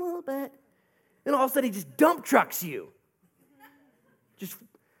 Just a little bit. And all of a sudden, he just dump trucks you.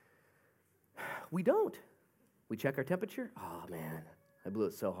 We don't. We check our temperature. Oh, man, I blew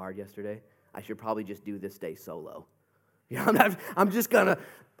it so hard yesterday. I should probably just do this day solo. I'm just going to,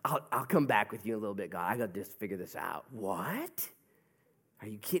 I'll come back with you in a little bit, God. I got to just figure this out. What? Are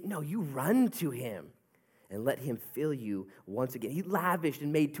you kidding? No, you run to him and let him fill you once again. He lavished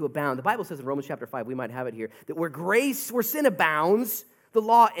and made to abound. The Bible says in Romans chapter 5, we might have it here, that where sin abounds, the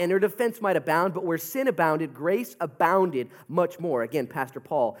law entered, offense might abound, but where sin abounded, grace abounded much more. Again, Pastor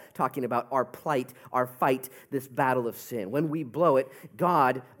Paul talking about our plight, our fight, this battle of sin. When we blow it,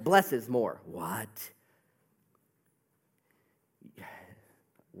 God blesses more. What?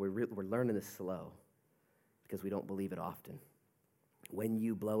 We're learning this slow because we don't believe it often. When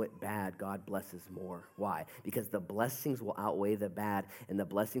you blow it bad, God blesses more. Why? Because the blessings will outweigh the bad, and the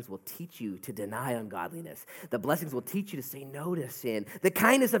blessings will teach you to deny ungodliness. The blessings will teach you to say no to sin. The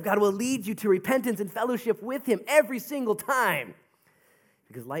kindness of God will lead you to repentance and fellowship with him every single time.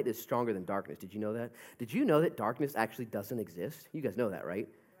 Because light is stronger than darkness. Did you know that? Did you know that darkness actually doesn't exist? You guys know that, right?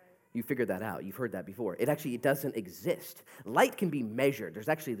 You figured that out. You've heard that before. It doesn't exist. Light can be measured. There's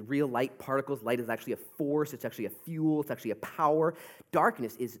actually real light particles. Light is actually a force. It's actually a fuel. It's actually a power.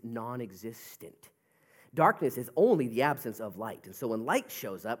 Darkness is non-existent. Darkness is only the absence of light. And so when light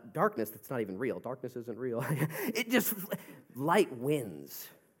shows up, darkness, that's not even real. Darkness isn't real. Light wins.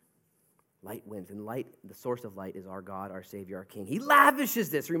 Light wins. And light, the source of light, is our God, our Savior, our King. He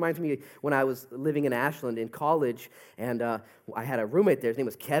lavishes this. Reminds me when I was living in Ashland in college, and I had a roommate there. His name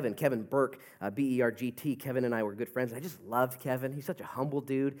was Kevin Burke, B-E-R-G-T. Kevin and I were good friends. I just loved Kevin. He's such a humble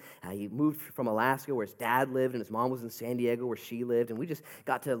dude. He moved from Alaska where his dad lived, and his mom was in San Diego where she lived, and we just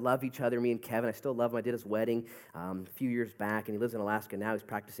got to love each other, me and Kevin. I still love him. I did his wedding a few years back, and he lives in Alaska now. He's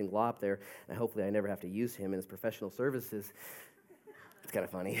practicing law up there, and hopefully I never have to use him in his professional services. It's kind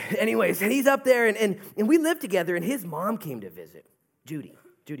of funny. Anyways, and he's up there, and we lived together, and his mom came to visit, Judy.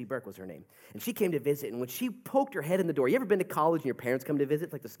 Judy Burke was her name. And she came to visit, and when she poked her head in the door, you ever been to college and your parents come to visit?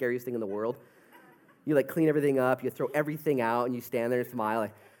 It's like the scariest thing in the world. You like clean everything up, you throw everything out, and you stand there and smile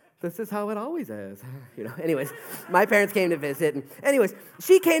like, this is how it always is. Anyways, my parents came to visit, and anyways,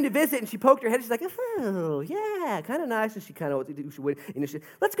 she came to visit, and she poked her head, and she's like, oh, yeah, kind of nice, and she kind of,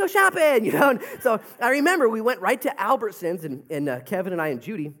 let's go shopping, and so I remember we went right to Albertsons, and Kevin and I and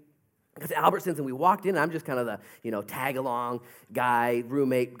Judy, because Albertsons, and we walked in, and I'm just kind of the, tag-along guy,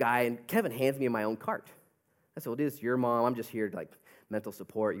 roommate guy, and Kevin hands me my own cart. I said, well, this is your mom, I'm just here to, mental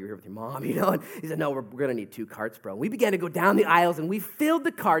support, you're here with your mom, and he said, no, we're going to need 2 carts, bro. And we began to go down the aisles, and we filled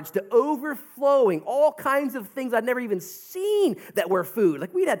the carts to overflowing, all kinds of things I'd never even seen that were food.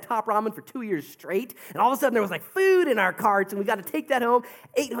 We'd had Top Ramen for 2 years straight, and all of a sudden there was food in our carts, and we got to take that home,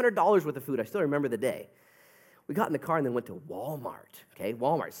 $800 worth of food. I still remember the day. We got in the car and then went to Walmart, okay?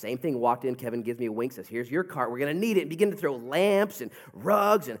 Walmart, same thing, walked in, Kevin gives me a wink, says, here's your cart, we're going to need it, and begin to throw lamps and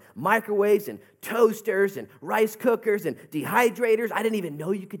rugs and microwaves and toasters and rice cookers and dehydrators. I didn't even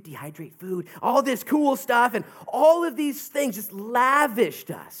know you could dehydrate food. All this cool stuff, and all of these things just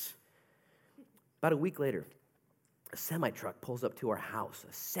lavished us. About a week later, a semi-truck pulls up to our house,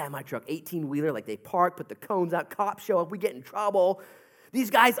 a semi-truck, 18-wheeler, they park, put the cones out, cops show up, we get in trouble. These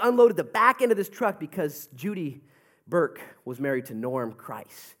guys unloaded the back end of this truck because Judy Burke was married to Norm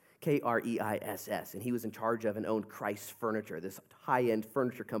Kreiss, K-R-E-I-S-S, and he was in charge of and owned Kreiss Furniture, this high-end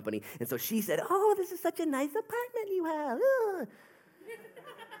furniture company. And so she said, oh, this is such a nice apartment you have.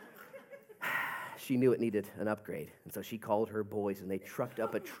 She knew it needed an upgrade, and so she called her boys, and they trucked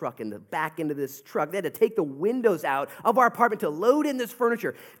up a truck in the back end of this truck. They had to take the windows out of our apartment to load in this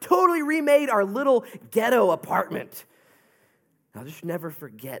furniture, totally remade our little ghetto apartment. I'll just never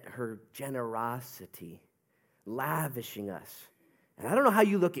forget her generosity, lavishing us. And I don't know how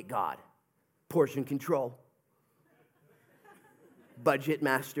you look at God. Portion control. Budget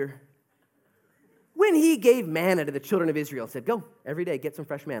master. When he gave manna to the children of Israel, said, go every day, get some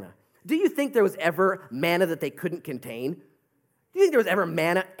fresh manna. Do you think there was ever manna that they couldn't contain? Do you think there was ever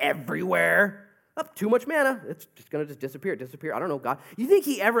manna everywhere? Oh, too much manna. It's just going to disappear. I don't know, God. You think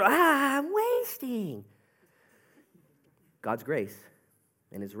he ever, I'm wasting. God's grace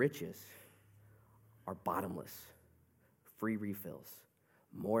and his riches are bottomless. Free refills.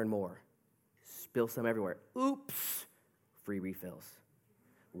 More and more. Spill some everywhere. Oops. Free refills.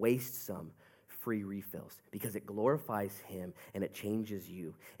 Waste some. Free refills. Because it glorifies him and it changes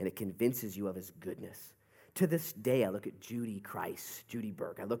you and it convinces you of his goodness. To this day, I look at Judy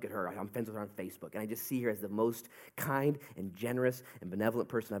Burke. I look at her. I'm friends with her on Facebook, and I just see her as the most kind and generous and benevolent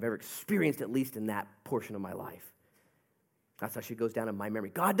person I've ever experienced, at least in that portion of my life. That's how she goes down in my memory.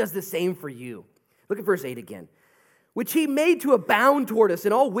 God does the same for you. Look at verse 8 again. Which he made to abound toward us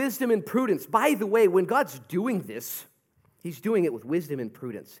in all wisdom and prudence. By the way, when God's doing this, he's doing it with wisdom and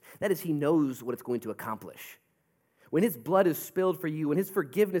prudence. That is, he knows what it's going to accomplish. When his blood is spilled for you, when his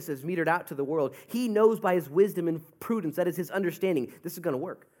forgiveness is metered out to the world, he knows by his wisdom and prudence, that is his understanding, this is going to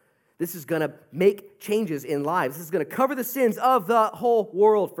work. This is going to make changes in lives. This is going to cover the sins of the whole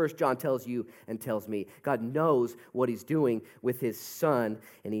world, 1 John tells you and tells me. God knows what he's doing with his son,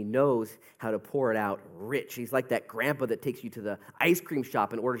 and he knows how to pour it out rich. He's like that grandpa that takes you to the ice cream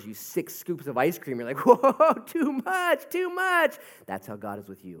shop and orders you 6 scoops of ice cream. You're like, whoa, too much. That's how God is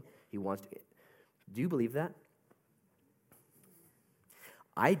with you. He wants to. Do you believe that?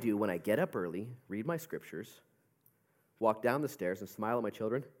 I do when I get up early, read my scriptures, walk down the stairs and smile at my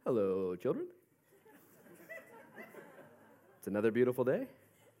children. Hello, children. It's another beautiful day.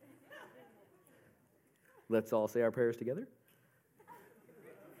 Let's all say our prayers together.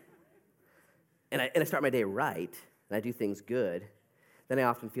 And I start my day right, and I do things good, then I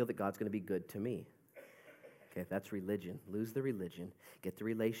often feel that God's going to be good to me. Okay, that's religion. Lose the religion, get the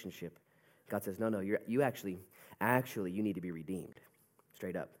relationship. God says, no, you actually, you need to be redeemed.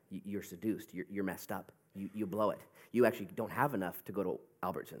 Straight up. You're seduced. You're messed up. You blow it. You actually don't have enough to go to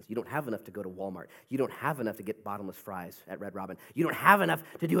Albertsons. You don't have enough to go to Walmart. You don't have enough to get bottomless fries at Red Robin. You don't have enough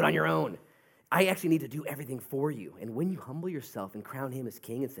to do it on your own. I actually need to do everything for you. And when you humble yourself and crown him as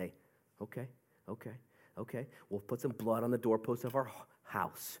king and say, okay, we'll put some blood on the doorpost of our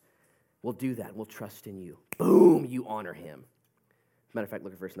house. We'll do that. We'll trust in you. Boom, you honor him. As a matter of fact,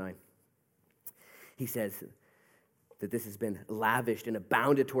 look at verse 9. He says that this has been lavished and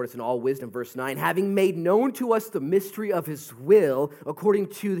abounded toward us in all wisdom. Verse 9, having made known to us the mystery of his will, according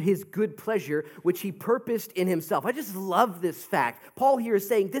to his good pleasure, which he purposed in himself. I just love this fact. Paul here is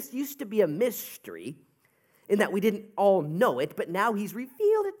saying this used to be a mystery in that we didn't all know it, but now he's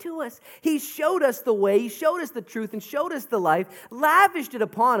revealed it to us. He showed us the way, he showed us the truth, and showed us the life, lavished it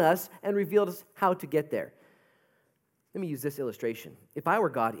upon us, and revealed us how to get there. Let me use this illustration. If I were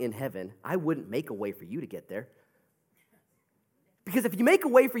God in heaven, I wouldn't make a way for you to get there. Because if you make a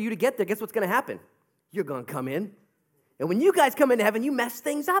way for you to get there, guess what's going to happen? You're going to come in. And when you guys come into heaven, you mess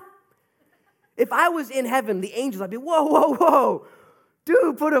things up. If I was in heaven, the angels, I'd be, whoa.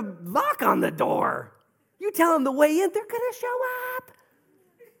 Dude, put a lock on the door. You tell them the way in, they're going to show up.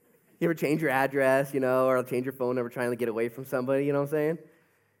 You ever change your address, or change your phone number trying to get away from somebody, you know what I'm saying?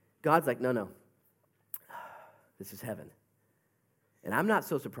 God's like, no. This is heaven. And I'm not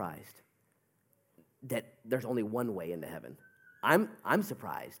so surprised that there's only one way into heaven. I'm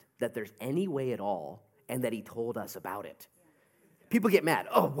surprised that there's any way at all and that he told us about it. People get mad.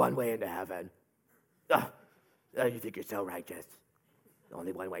 Oh, one way into heaven. Oh, you think you're so righteous.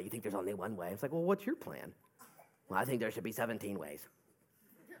 Only one way. You think there's only one way. It's like, well, what's your plan? Well, I think there should be 17 ways.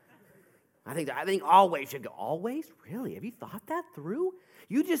 I think all ways should go. All ways? Really? Have you thought that through?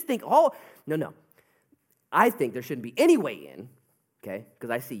 You just think all... No. I think there shouldn't be any way in, okay?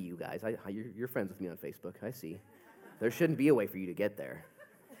 Because I see you guys. You're friends with me on Facebook. I see. There shouldn't be a way for you to get there.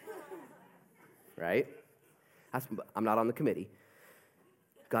 Right? I'm not on the committee.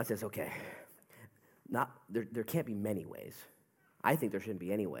 God says, okay, there can't be many ways. I think there shouldn't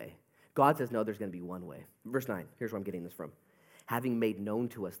be any way. God says, no, there's going to be one way. Verse 9, here's where I'm getting this from. Having made known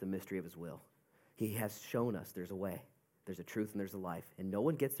to us the mystery of his will, he has shown us there's a way. There's a truth and there's a life. And no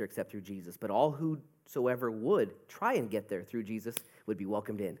one gets there except through Jesus. But all whosoever would try and get there through Jesus would be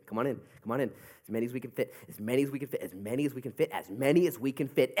welcomed in. Come on in. As many as we can fit. As many as we can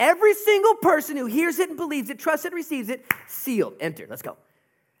fit. Every single person who hears it and believes it, trusts it, receives it, sealed. Enter. Let's go.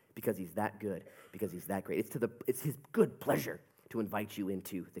 Because he's that good. Because he's that great. It's his good pleasure to invite you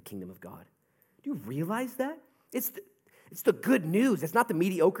into the kingdom of God. Do you realize that? It's the good news. It's not the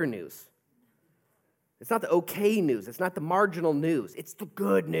mediocre news. It's not the okay news. It's not the marginal news. It's the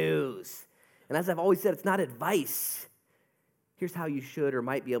good news. And as I've always said, it's not advice. here's how you should or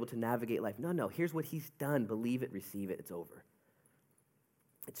might be able to navigate life. No, here's what he's done. Believe it, receive it, it's over.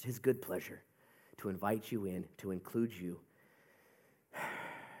 It's his good pleasure to invite you in, to include you.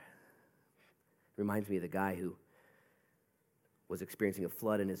 Reminds me of the guy who was experiencing a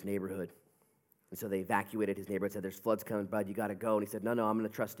flood in his neighborhood. And so they evacuated his neighborhood, said, there's floods coming, bud, you got to go. And he said, no, I'm going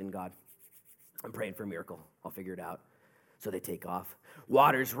to trust in God. I'm praying for a miracle. I'll figure it out. So they take off.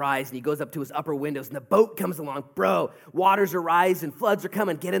 Waters rise, and he goes up to his upper windows, and the boat comes along. Bro, waters are rising, floods are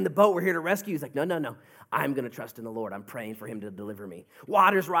coming. Get in the boat. We're here to rescue you. He's like, no. I'm going to trust in the Lord. I'm praying for him to deliver me.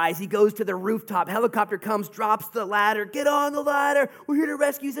 Waters rise. He goes to the rooftop. Helicopter comes, drops the ladder. Get on the ladder. We're here to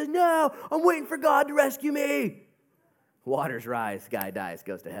rescue you. He says, no, I'm waiting for God to rescue me. Waters rise. Guy dies,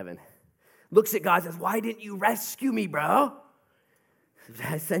 goes to heaven. Looks at God, says, why didn't you rescue me, bro?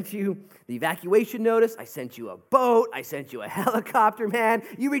 I sent you the evacuation notice. I sent you a boat. I sent you a helicopter, man.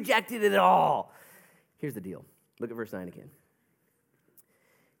 You rejected it all. Here's the deal. Look at verse 9 again.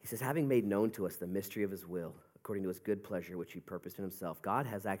 He says, having made known to us the mystery of his will, according to his good pleasure, which he purposed in himself. God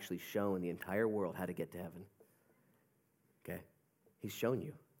has actually shown the entire world how to get to heaven. Okay? He's shown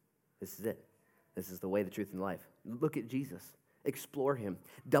you. This is it. This is the way, the truth, and life. Look at Jesus. Explore him.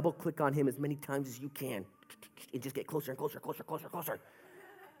 Double-click on him as many times as you can. And just get closer and closer.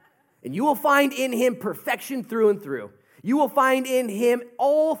 And you will find in him perfection through and through. You will find in him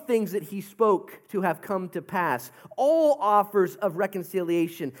all things that he spoke to have come to pass. All offers of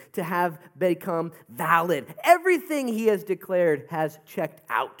reconciliation to have become valid. Everything he has declared has checked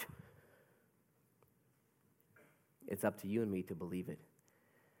out. It's up to you and me to believe it.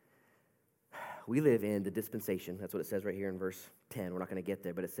 We live in the dispensation. That's what it says right here in verse 10. We're not going to get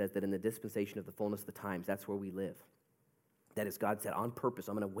there, but it says that in the dispensation of the fullness of the times, that's where we live. That is, God said, on purpose,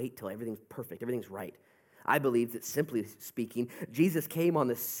 I'm going to wait till everything's perfect, everything's right. I believe that, simply speaking, Jesus came on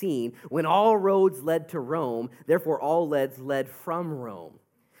the scene when all roads led to Rome, therefore all roads led from Rome.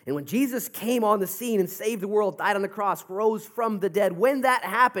 And when Jesus came on the scene and saved the world, died on the cross, rose from the dead, when that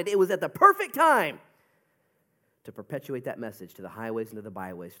happened, it was at the perfect time to perpetuate that message to the highways and to the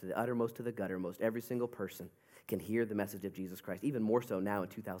byways, to the uttermost, to the guttermost. Every single person can hear the message of Jesus Christ, even more so now in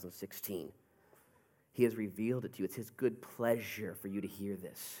 2016. He has revealed it to you. It's his good pleasure for you to hear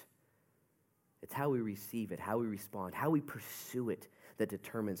this. It's how we receive it, how we respond, how we pursue it that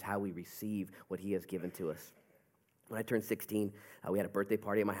determines how we receive what he has given to us. When I turned 16, we had a birthday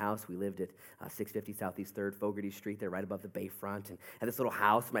party at my house. We lived at 650 Southeast 3rd, Fogarty Street, there right above the Bayfront, and had this little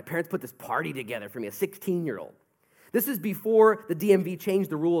house. My parents put this party together for me, a 16-year-old. This is before the DMV changed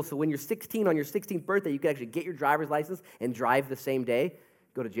the rules, so when you're 16 on your 16th birthday, you could actually get your driver's license and drive the same day,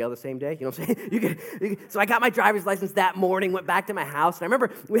 go to jail the same day, you know what I'm saying? So I got my driver's license that morning, went back to my house, and I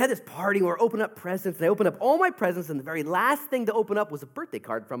remember we had this party, we were opening up presents, and I opened up all my presents, and the very last thing to open up was a birthday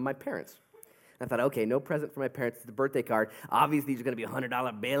card from my parents. I thought, okay, no present for my parents, it's a birthday card. Obviously, there's going to be a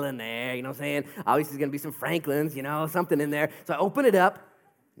 $100 bill in there, you know what I'm saying? Obviously, there's going to be some Franklins, you know, something in there. So I open it up,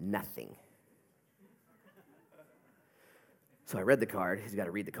 nothing. So I read the card. He's got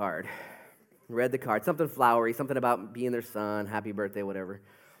to read the card. Read the card, something flowery, something about being their son, happy birthday, whatever.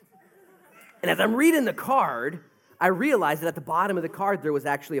 And as I'm reading the card, I realized that at the bottom of the card, there was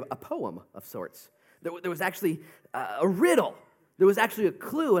actually a poem of sorts. There was actually a riddle. There was actually a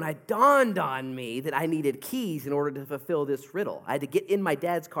clue, and it dawned on me that I needed keys in order to fulfill this riddle. I had to get in my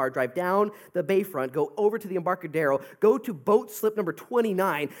dad's car, drive down the Bayfront, go over to the Embarcadero, go to boat slip number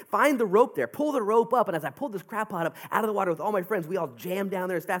 29, find the rope there, pull the rope up, and as I pulled this crab pot up out of the water with all my friends, we all jammed down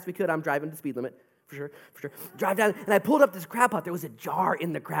there as fast as we could. I'm driving the speed limit. For sure. Drive down, and I pulled up this crab pot. There was a jar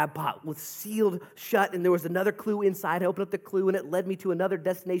in the crab pot with sealed shut, and there was another clue inside. I opened up the clue, and it led me to another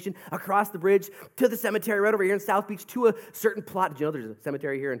destination across the bridge to the cemetery right over here in South Beach to a certain plot. Did you know there's a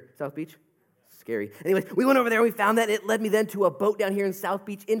cemetery here in South Beach? Scary. Anyways, we went over there, and we found that. It led me then to a boat down here in South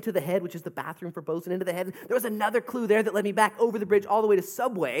Beach into the head, which is the bathroom for boats, and into the head. There was another clue there that led me back over the bridge all the way to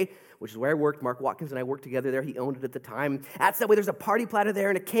Subway, which is where I worked. Mark Watkins and I worked together there. He owned it at the time. At Subway, there's a party platter there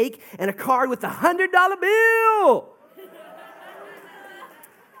and a cake and a card with a $100 bill.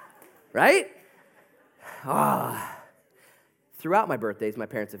 Right? Throughout my birthdays, my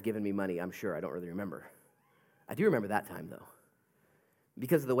parents have given me money, I'm sure. I don't really remember. I do remember that time, though,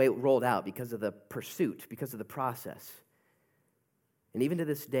 because of the way it rolled out, because of the pursuit, because of the process. And even to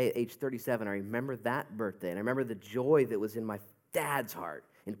this day, at age 37, I remember that birthday, and I remember the joy that was in my dad's heart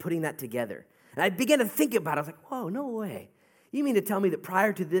in putting that together. And I began to think about it. I was like, whoa, no way. You mean to tell me that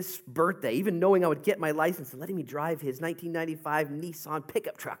prior to this birthday, even knowing I would get my license and letting me drive his 1995 Nissan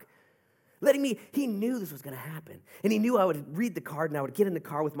pickup truck, he knew this was going to happen. And he knew I would read the card and I would get in the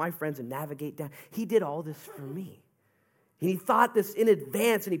car with my friends and navigate down. He did all this for me. And he thought this in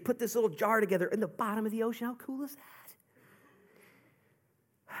advance, and he put this little jar together in the bottom of the ocean. How cool is that?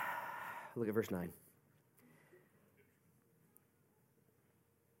 Look at verse 9.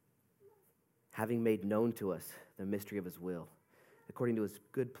 Having made known to us the mystery of his will, according to his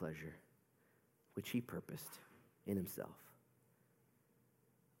good pleasure, which he purposed in himself.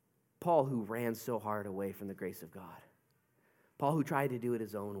 Paul, who ran so hard away from the grace of God, Paul, who tried to do it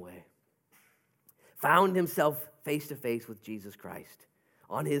his own way, found himself face to face with Jesus Christ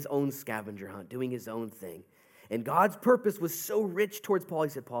on his own scavenger hunt, doing his own thing. And God's purpose was so rich towards Paul, he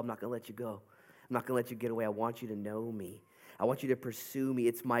said, Paul, I'm not going to let you go. I'm not going to let you get away. I want you to know me. I want you to pursue me.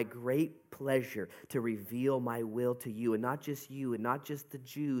 It's my great pleasure to reveal my will to you, and not just you, and not just the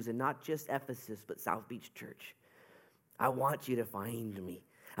Jews, and not just Ephesus, but South Beach Church. I want you to find me.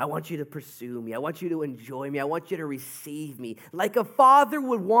 I want you to pursue me. I want you to enjoy me. I want you to receive me like a father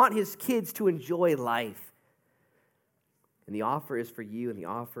would want his kids to enjoy life. And the offer is for you, and the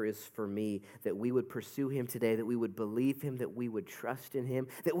offer is for me, that we would pursue him today, that we would believe him, that we would trust in him,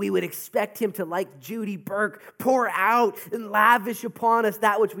 that we would expect him to, like Judy Burke, pour out and lavish upon us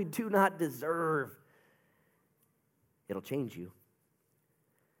that which we do not deserve. It'll change you.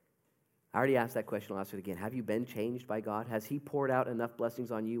 I already asked that question. I'll ask it again. Have you been changed by God? Has he poured out enough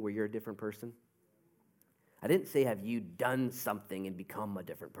blessings on you where you're a different person? I didn't say have you done something and become a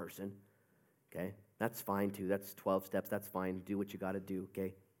different person, okay? That's fine too. That's 12 steps. That's fine. Do what you got to do,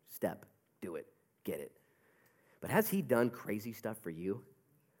 okay? Step. Do it. Get it. But has he done crazy stuff for you?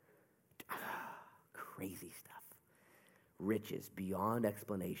 Crazy stuff. Riches beyond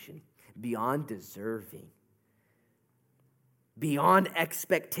explanation, beyond deserving, beyond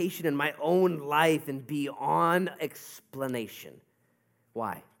expectation in my own life, and beyond explanation.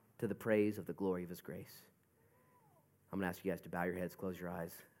 Why? To the praise of the glory of his grace. I'm going to ask you guys to bow your heads, close your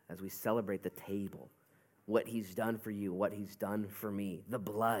eyes, as we celebrate the table, what he's done for you, what he's done for me, the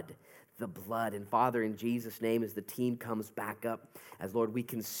blood. And Father, in Jesus' name, as the team comes back up, as Lord, we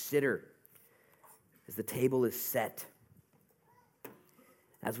consider, as the table is set,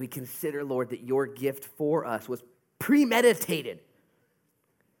 as we consider, Lord, that your gift for us was premeditated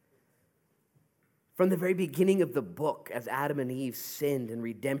from the very beginning of the book, as Adam and Eve sinned and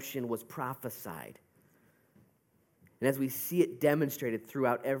redemption was prophesied. And as we see it demonstrated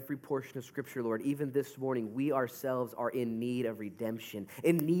throughout every portion of Scripture, Lord, even this morning, we ourselves are in need of redemption,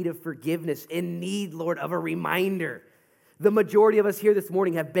 in need of forgiveness, in need, Lord, of a reminder. The majority of us here this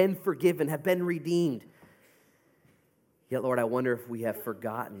morning have been forgiven, have been redeemed. Yet, Lord, I wonder if we have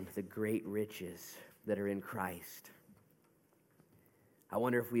forgotten the great riches that are in Christ. I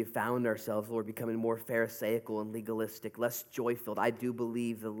wonder if we have found ourselves, Lord, becoming more pharisaical and legalistic, less joy-filled. I do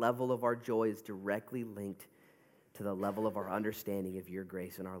believe the level of our joy is directly linked to the level of our understanding of your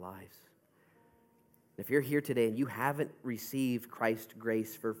grace in our lives. If you're here today and you haven't received Christ's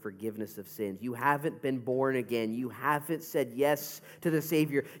grace for forgiveness of sins, you haven't been born again, you haven't said yes to the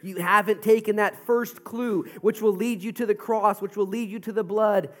Savior, you haven't taken that first clue which will lead you to the cross, which will lead you to the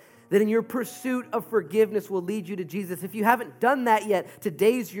blood, that in your pursuit of forgiveness will lead you to Jesus. If you haven't done that yet,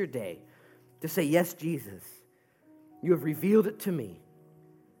 today's your day to say, yes, Jesus, you have revealed it to me.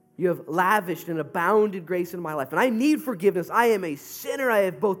 You have lavished and abounded grace in my life, and I need forgiveness. I am a sinner. I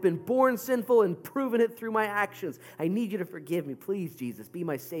have both been born sinful and proven it through my actions. I need you to forgive me. Please, Jesus, be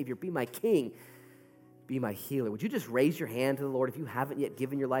my Savior, be my King, be my healer. Would you just raise your hand to the Lord if you haven't yet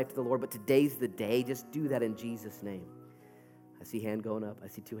given your life to the Lord, but today's the day. Just do that in Jesus' name. I see hand going up. I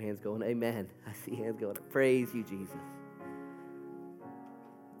see two hands going up. Amen. I see hands going up. Praise you, Jesus.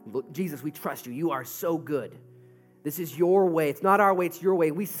 Look, Jesus, we trust you. You are so good. This is your way. It's not our way, it's your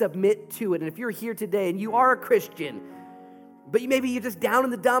way. We submit to it. And if you're here today and you are a Christian, but maybe you're just down in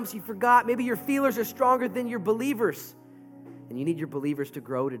the dumps, you forgot, maybe your feelers are stronger than your believers, and you need your believers to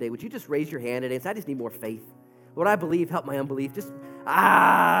grow today, would you just raise your hand today and say, I just need more faith. Lord, I believe, help my unbelief. Just,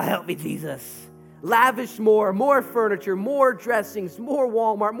 help me, Jesus. Lavish more furniture, more dressings, more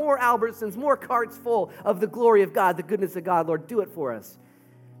Walmart, more Albertsons, more carts full of the glory of God, the goodness of God. Lord, do it for us.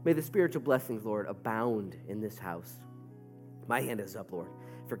 May the spiritual blessings, Lord, abound in this house. My hand is up, Lord.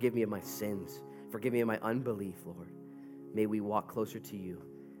 Forgive me of my sins. Forgive me of my unbelief, Lord. May we walk closer to you.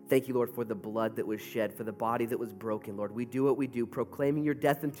 Thank you, Lord, for the blood that was shed, for the body that was broken, Lord. We do what we do, proclaiming your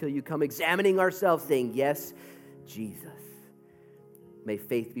death until you come, examining ourselves, saying, yes, Jesus. May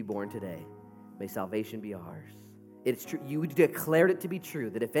faith be born today. May salvation be ours. It's true. You declared it to be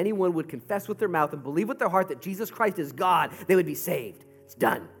true, that if anyone would confess with their mouth and believe with their heart that Jesus Christ is God, they would be saved. It's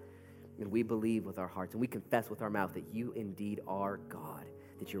done. And we believe with our hearts and we confess with our mouth that you indeed are God,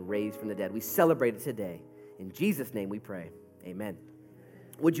 that you're raised from the dead. We celebrate it today. In Jesus' name we pray. Amen.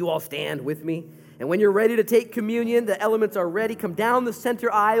 Would you all stand with me? And when you're ready to take communion, the elements are ready. Come down the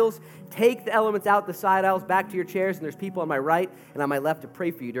center aisles, take the elements out the side aisles, back to your chairs, and there's people on my right and on my left to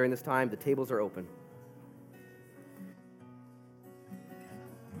pray for you during this time. The tables are open.